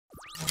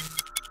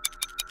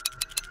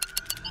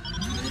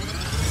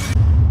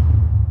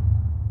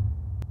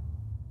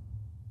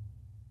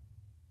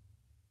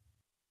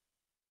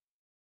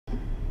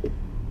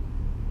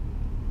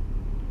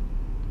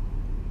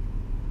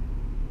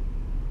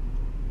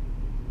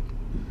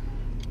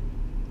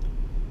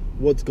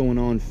What's going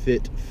on,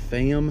 Fit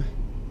Fam?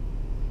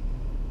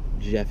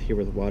 Jeff here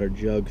with Water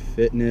Jug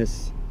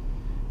Fitness,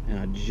 and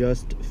I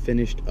just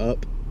finished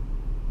up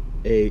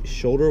a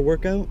shoulder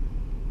workout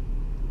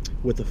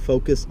with a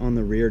focus on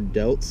the rear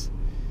delts.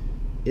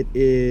 It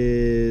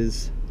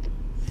is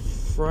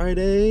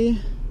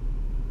Friday,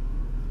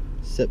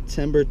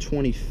 September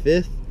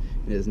 25th.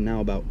 It is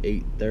now about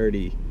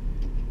 8:30.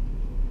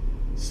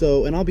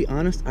 So, and I'll be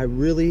honest, I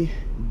really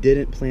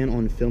didn't plan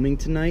on filming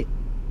tonight,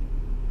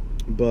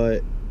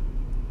 but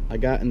I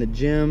got in the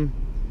gym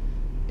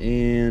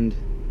and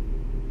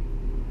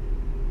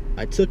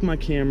I took my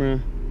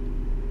camera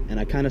and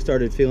I kind of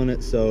started feeling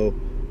it, so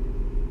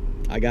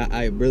I got in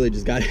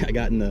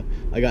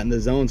the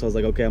zone. So I was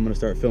like, okay, I'm gonna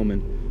start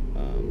filming.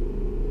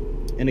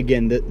 And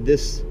again,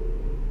 this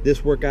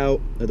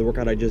workout, or the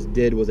workout I just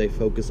did, was a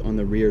focus on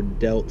the rear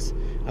delts.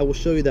 I will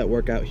show you that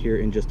workout here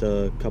in just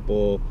a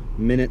couple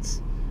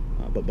minutes.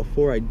 But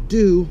before I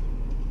do,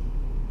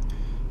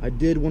 I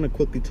did want to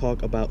quickly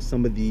talk about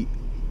some of the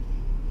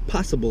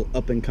possible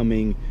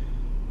up-and-coming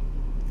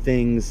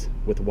things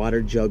with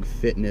Water Jug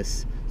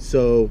Fitness.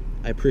 So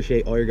I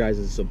appreciate all your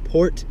guys'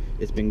 support.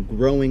 It's been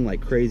growing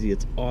like crazy.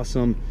 It's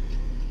awesome.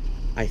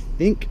 I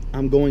think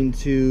I'm going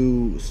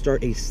to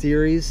start a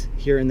series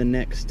here in the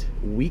next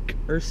week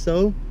or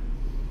so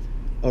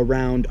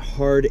around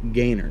hard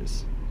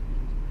gainers.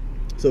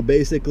 So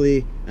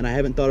basically, and I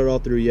haven't thought it all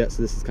through yet,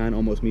 so this is kind of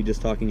almost me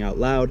just talking out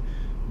loud,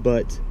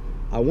 but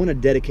I want to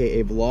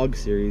dedicate a vlog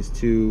series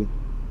to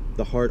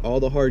all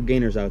the hard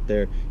gainers out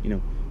there, you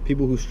know,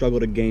 people who struggle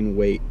to gain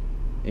weight.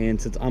 And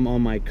since I'm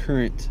on my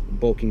current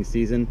bulking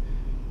season,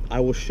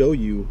 I will show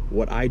you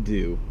what I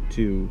do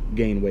to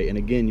gain weight. And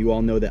again, you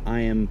all know that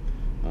I am,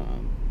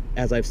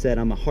 as I've said,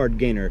 I'm a hard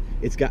gainer.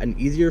 It's gotten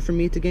easier for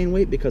me to gain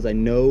weight because I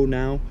know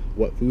now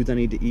what foods I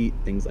need to eat,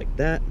 things like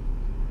that.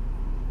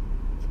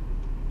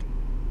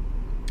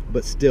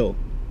 But still,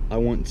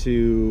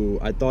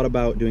 I thought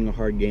about doing a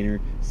hard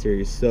gainer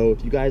series. So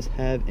if you guys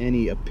have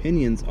any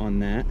opinions on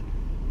that,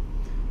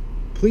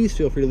 please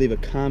feel free to leave a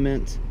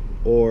comment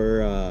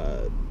or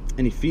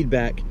any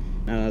feedback.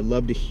 And I'd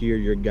love to hear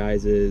your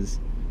guys's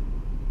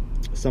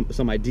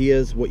some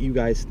ideas, what you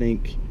guys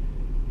think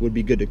would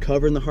be good to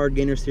cover in the hard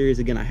gainer series.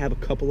 Again, I have a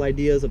couple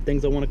ideas of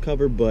things I want to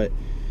cover, but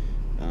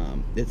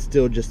it's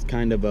still just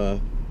kind of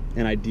an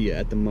idea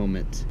at the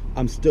moment.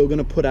 I'm still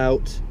gonna put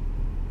out,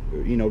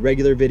 you know,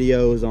 regular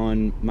videos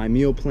on my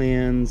meal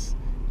plans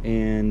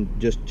and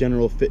just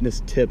general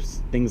fitness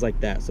tips, things like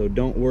that. So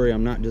don't worry,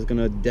 I'm not just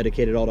gonna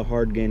dedicate it all to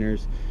hard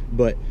gainers,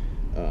 but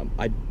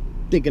I'm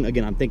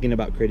thinking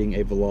about creating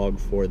a vlog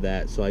for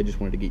that. So I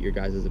just wanted to get your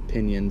guys'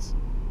 opinions.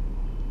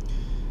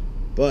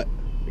 But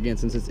again,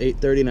 since it's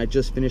 8:30 and I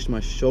just finished my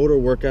shoulder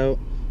workout,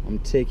 I'm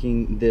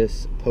taking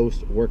this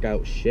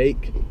post-workout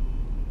shake.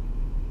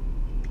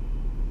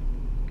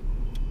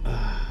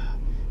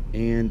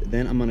 And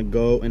then I'm gonna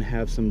go and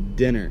have some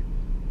dinner.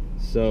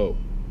 So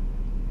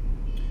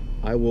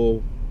I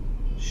will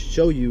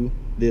show you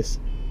this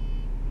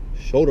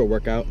shoulder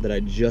workout that I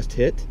just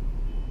hit,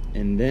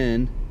 and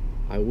then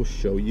I will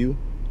show you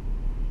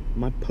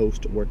my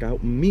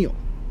post-workout meal.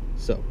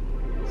 So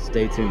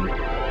stay tuned.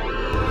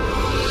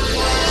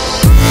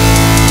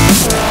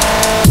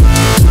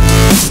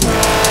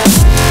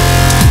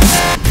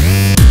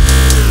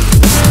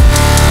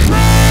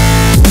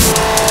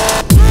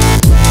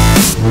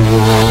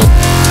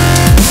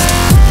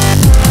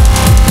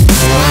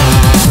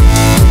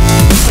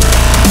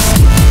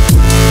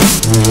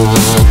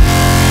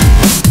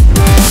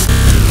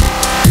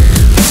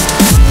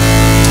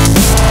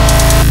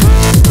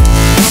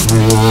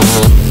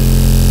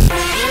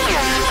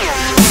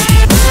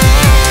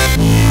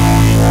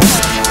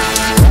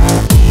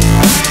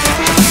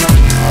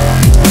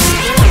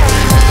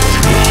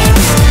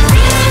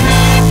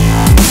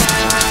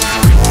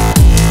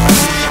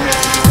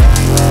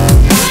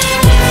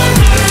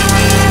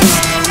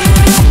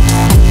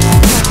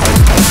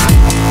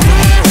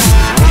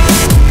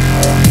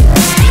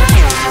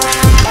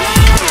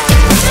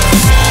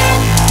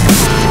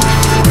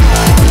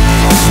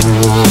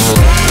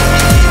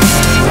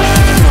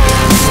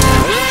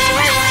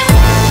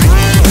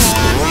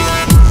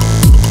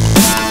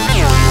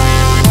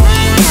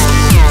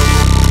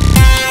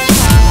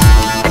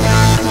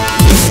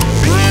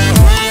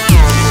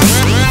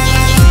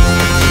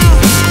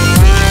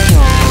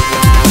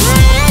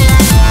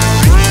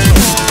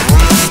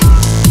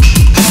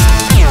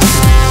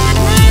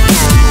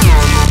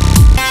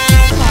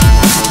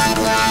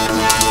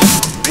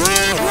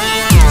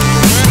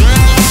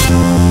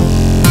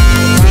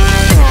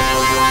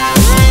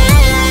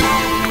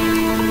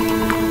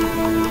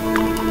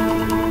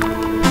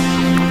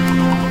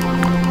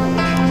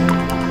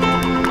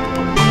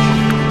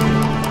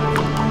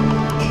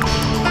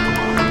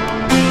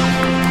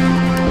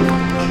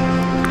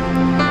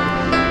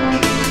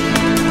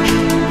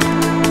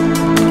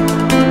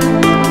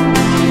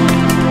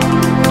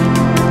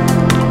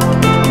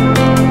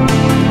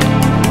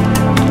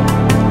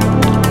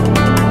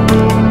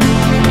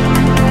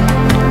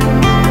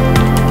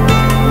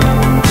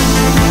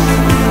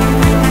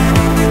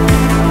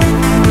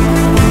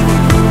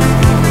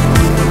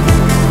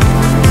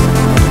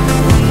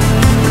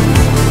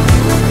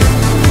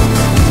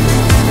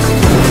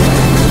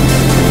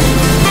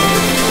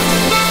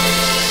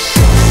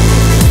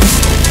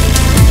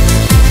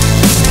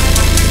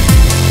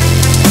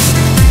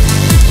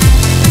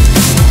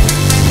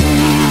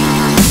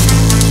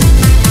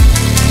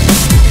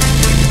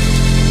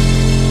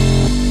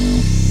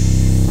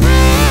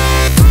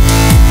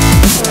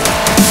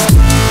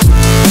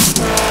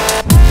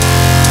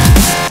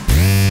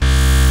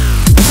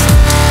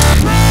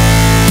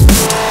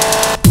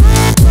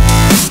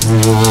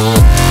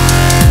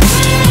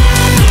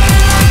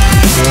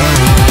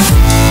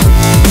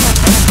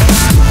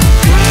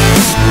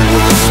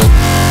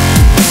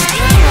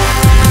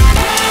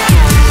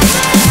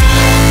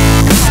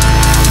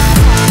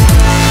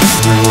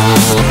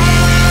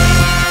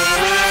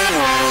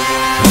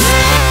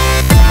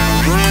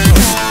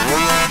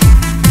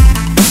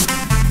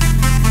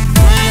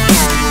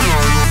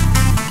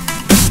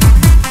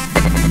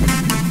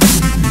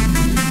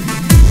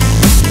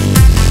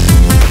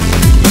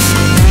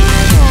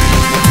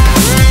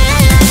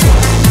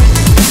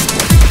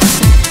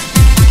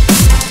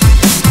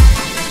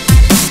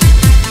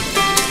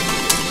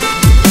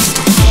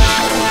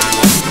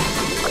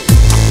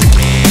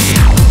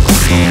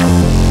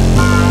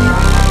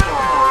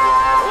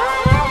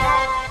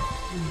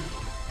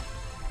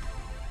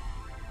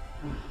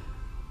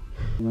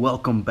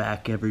 Welcome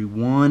back,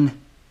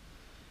 everyone.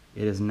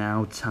 It is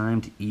now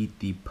time to eat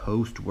the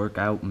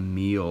post-workout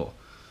meal.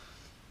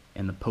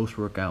 And the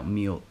post-workout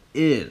meal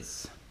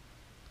is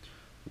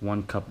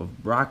 1 cup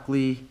of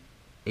broccoli,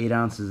 8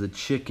 ounces of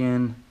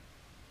chicken,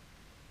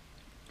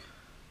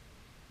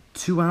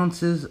 2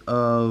 ounces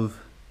of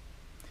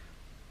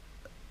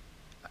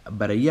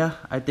barilla,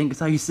 I think is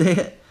how you say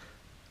it,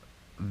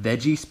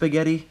 veggie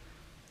spaghetti,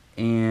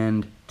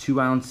 and 2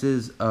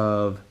 ounces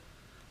of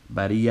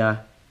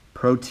barilla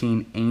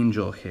protein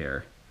angel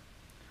hair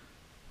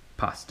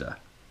pasta.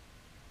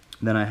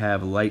 Then I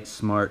have Light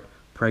Smart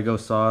Prego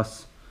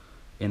sauce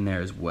in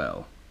there as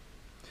well.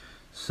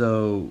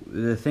 So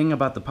the thing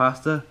about the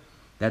pasta,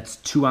 that's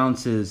 2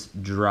 ounces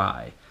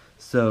dry.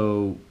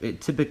 So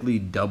it typically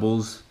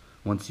doubles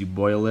once you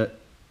boil it.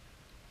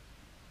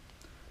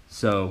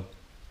 So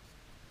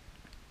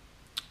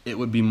it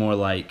would be more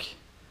like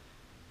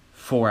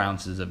 4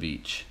 ounces of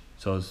each.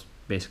 So it's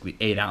basically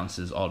 8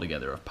 ounces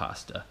altogether of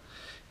pasta.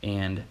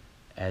 And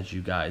as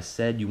you guys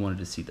said, you wanted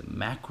to see the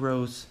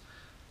macros.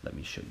 Let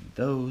me show you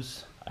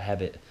those. I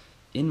have it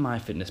in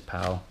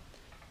MyFitnessPal.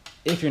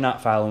 If you're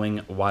not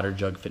following Water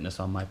Jug Fitness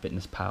on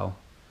MyFitnessPal,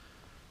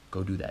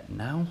 go do that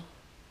now.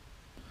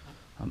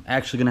 I'm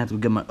actually gonna have to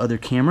get my other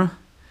camera.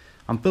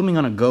 I'm filming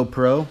on a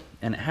GoPro,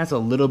 and it has a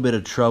little bit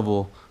of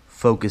trouble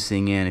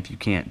focusing in, if you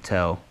can't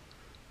tell.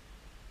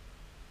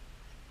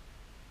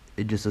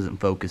 It just doesn't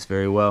focus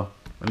very well.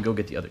 Let me go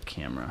get the other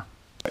camera.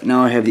 Right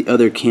now I have the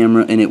other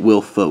camera and it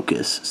will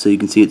focus. So you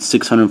can see it's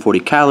 640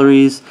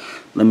 calories.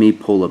 Let me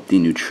pull up the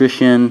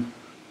nutrition.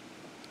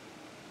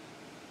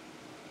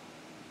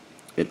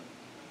 It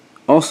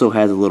also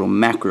has a little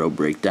macro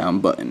breakdown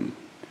button.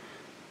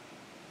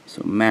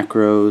 So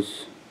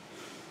macros.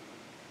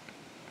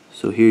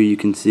 So here you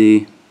can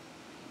see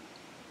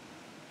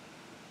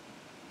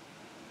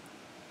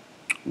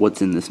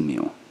what's in this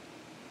meal.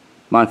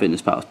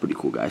 MyFitnessPal is pretty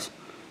cool, guys.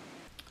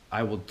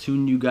 I will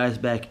tune you guys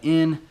back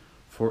in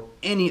for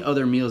any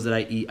other meals that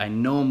I eat. I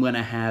know I'm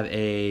gonna have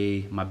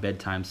my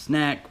bedtime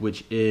snack,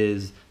 which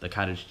is the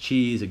cottage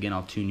cheese. Again,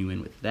 I'll tune you in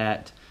with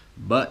that.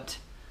 But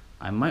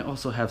I might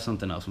also have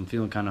something else. I'm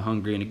feeling kind of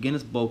hungry, and again,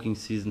 it's bulking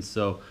season,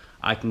 so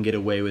I can get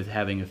away with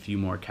having a few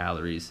more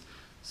calories.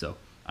 So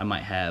I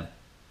might have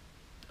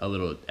a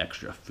little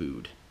extra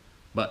food.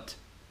 But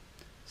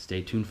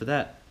stay tuned for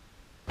that.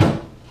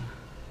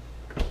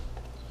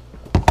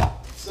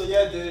 So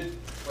yeah, dude.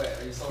 Wait,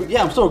 are you still recording?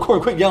 Yeah, I'm still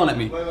recording. Quit yelling at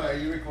me. Wait, are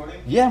you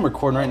recording? Yeah, I'm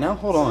recording right now.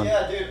 Hold on.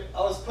 Yeah, dude. I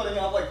was putting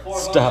up like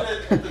 400 Stop.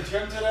 at the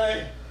gym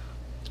today.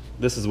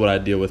 This is what I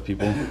deal with,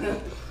 people.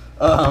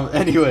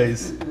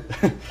 Anyways,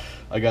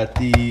 I got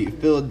the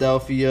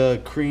Philadelphia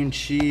cream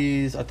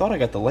cheese. I thought I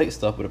got the light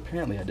stuff, but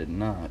apparently I did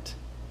not.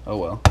 Oh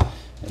well.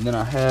 And then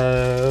I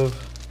have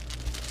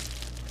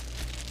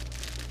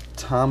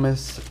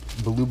Thomas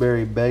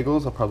blueberry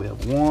bagels. I'll probably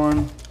have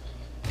one.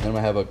 And then I'm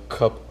gonna have a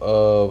cup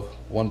of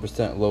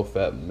 1%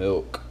 low-fat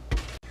milk.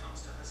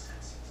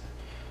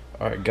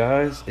 Alright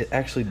guys, it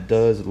actually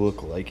does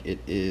look like it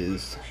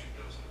is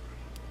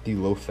the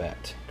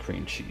low-fat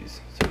cream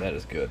cheese, so that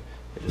is good.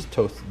 I just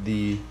toasted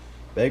the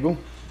bagel.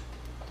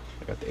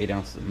 I got the 8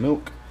 ounces of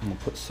milk. I'm gonna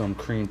put some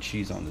cream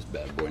cheese on this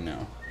bad boy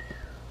now.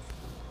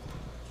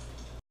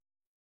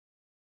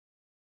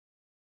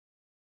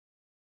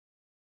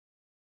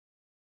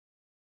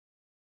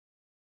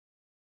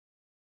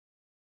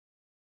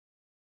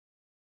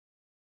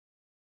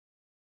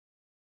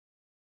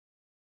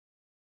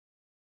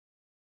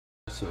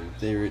 So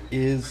there it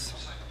is.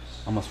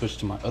 I'm gonna switch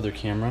to my other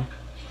camera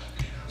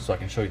so I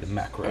can show you the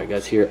macros. Alright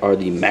guys, here are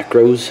the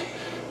macros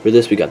for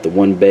this. We got the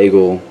 1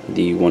 bagel,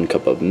 the 1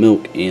 cup of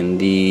milk, and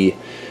the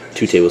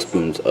 2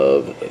 tablespoons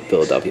of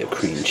Philadelphia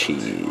cream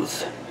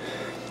cheese.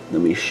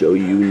 Let me show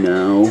you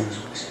now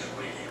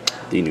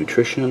the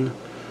nutrition.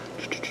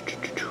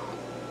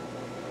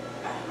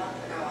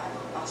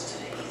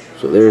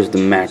 So there's the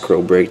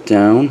macro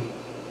breakdown.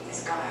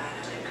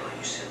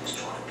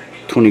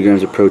 20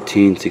 grams of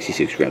protein,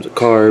 66 grams of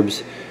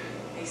carbs,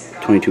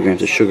 22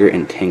 grams of sugar,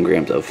 and 10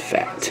 grams of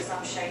fat.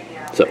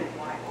 So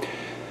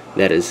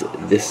that is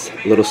this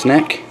little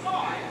snack,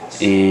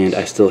 and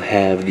I still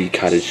have the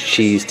cottage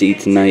cheese to eat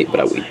tonight, but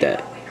I will eat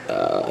that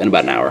in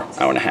about an hour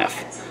and a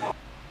half.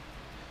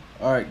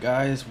 Alright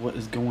guys, what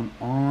is going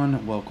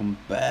on? Welcome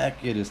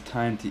back. It is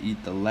time to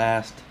eat the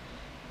last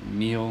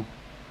meal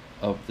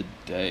of the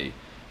day,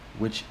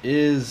 which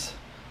is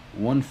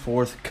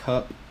 1/4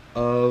 cup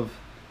of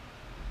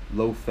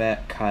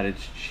low-fat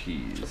cottage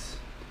cheese.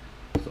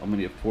 So I'm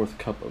gonna get a 1/4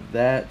 cup of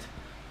that.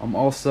 I'm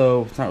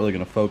also, it's not really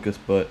gonna focus,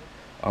 but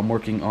I'm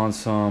working on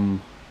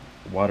some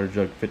Water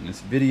Jug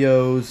Fitness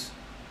videos,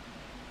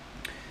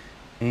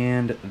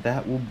 and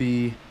that will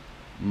be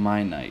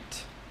my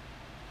night.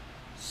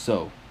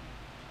 So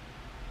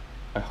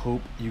I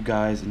hope you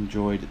guys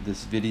enjoyed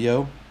this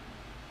video.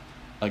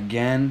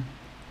 Again,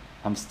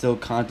 I'm still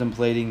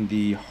contemplating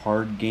the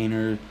Hard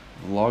Gainer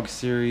vlog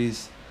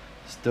series.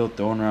 Still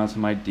throwing around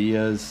some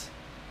ideas.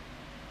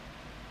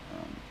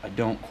 I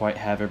don't quite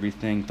have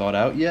everything thought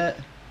out yet.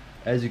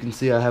 As you can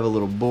see, I have a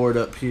little board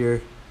up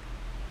here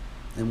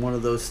And one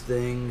of those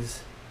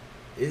things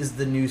is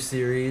the new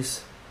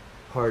series,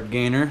 Hard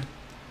Gainer.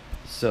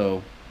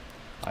 So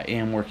I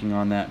am working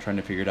on that, trying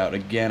to figure it out.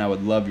 Again, I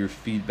would love your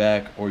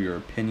feedback or your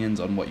opinions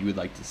on what you would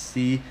like to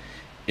see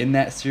in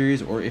that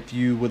series, or if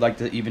you would like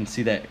to even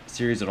see that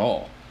series at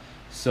all.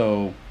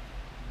 So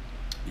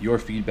your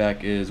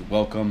feedback is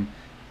welcome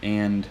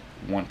and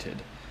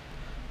wanted.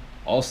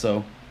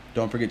 Also,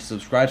 don't forget to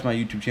subscribe to my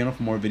YouTube channel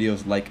for more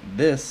videos like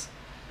this.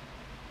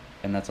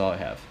 And that's all I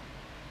have.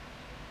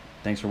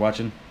 Thanks for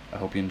watching. I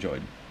hope you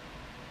enjoyed.